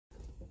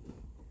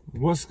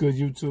What's good,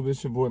 YouTube?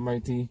 It's your boy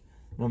Mighty,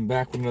 and I'm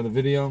back with another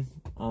video.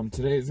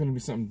 Today is going to be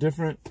something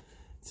different.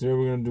 Today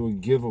we're going to do a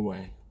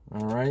giveaway.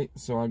 Alright,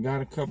 so I got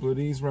a couple of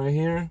these right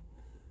here.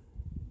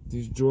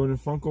 These Jordan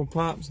Funko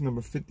Pops, number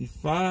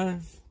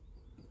 55.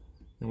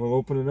 And we'll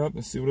open it up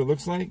and see what it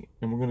looks like.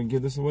 And we're going to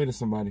give this away to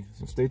somebody.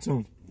 So stay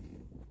tuned.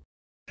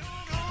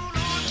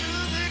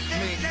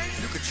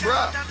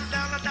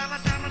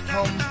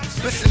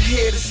 Listen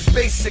here, this is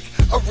basic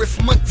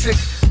arithmetic.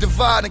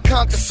 Divide and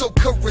conquer, so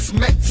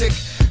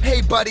charismatic.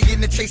 Hey, buddy,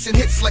 in the chasing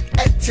hits like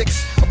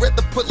ethics. I'd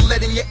rather put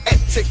lead in your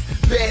ethic.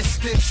 Bad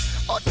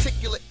stitch,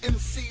 articulate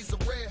MCs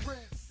are rare.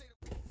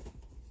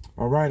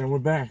 Alright, and we're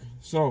back.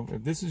 So,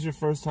 if this is your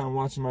first time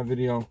watching my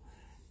video,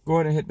 go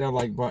ahead and hit that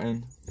like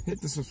button,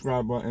 hit the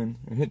subscribe button,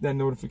 and hit that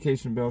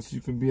notification bell so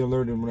you can be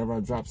alerted whenever I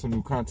drop some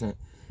new content.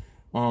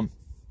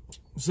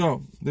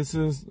 So, this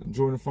is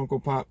Jordan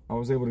Funko Pop. I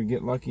was able to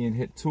get lucky and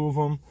hit 2 of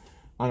them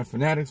on a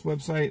Fanatics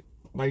website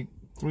like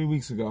 3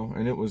 weeks ago,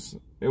 and it was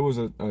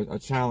a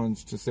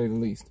challenge to say the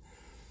least.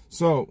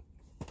 So,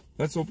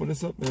 let's open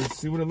this up and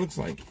see what it looks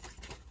like.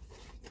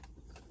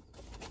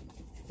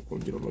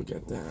 We'll get a look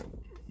at that.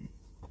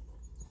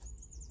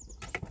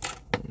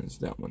 There's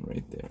that one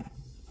right there.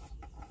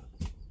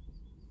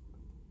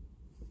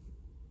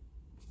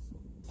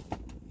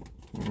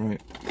 All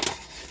right.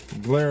 The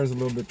glare is a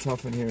little bit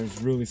tough in here.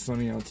 It's really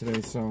sunny out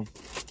today, so.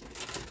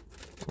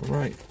 All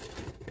right.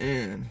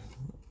 And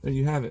there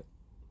you have it.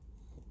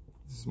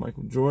 This is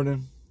Michael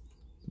Jordan.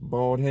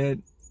 Bald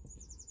head.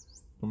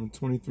 Number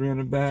 23 on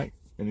the back.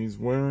 And he's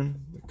wearing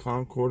the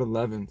Concord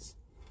 11s.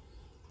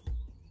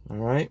 All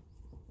right.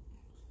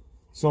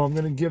 So I'm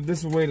going to give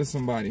this away to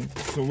somebody.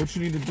 So what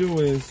you need to do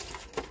is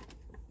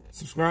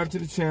subscribe to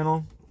the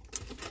channel.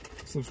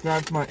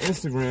 Subscribe to my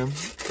Instagram.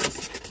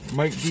 It's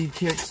Mike D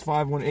Kicks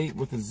 518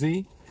 with a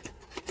Z.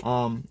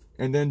 And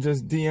then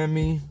just DM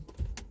me,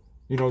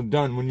 you know,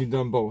 done when you've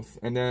done both.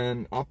 And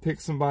then I'll pick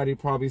somebody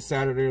probably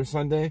Saturday or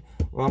Sunday.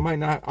 Well,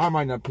 I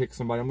might not pick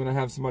somebody. I'm gonna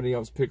have somebody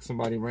else pick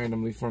somebody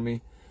randomly for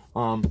me.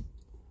 You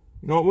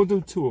know, we'll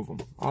do 2 of them.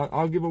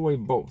 I'll give away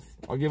both.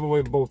 I'll give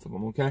away both of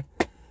them, okay?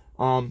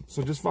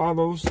 So just follow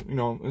those, you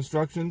know,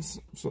 instructions.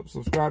 So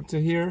subscribe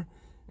to here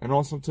and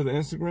also to the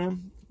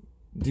Instagram.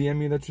 DM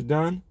me that you're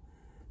done,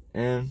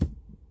 and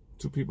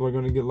 2 people are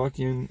gonna get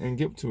lucky and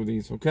get 2 of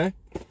these, okay?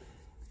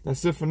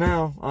 That's it for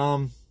now.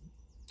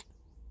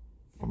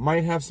 I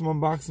might have some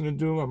unboxing to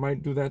do. I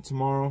might do that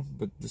tomorrow.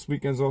 But this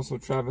weekend's also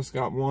Travis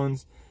Scott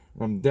ones.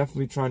 And I'm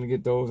definitely trying to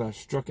get those. I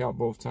struck out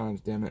both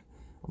times, damn it.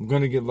 I'm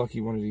going to get lucky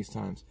one of these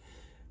times.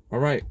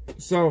 Alright,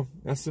 so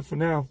that's it for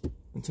now.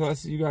 Until I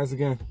see you guys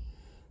again.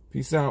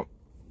 Peace out.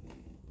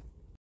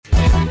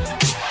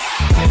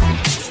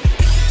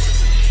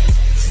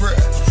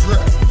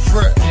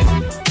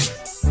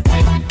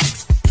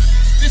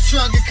 Just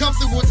trying to get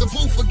comfortable with the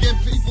booth again,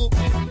 people.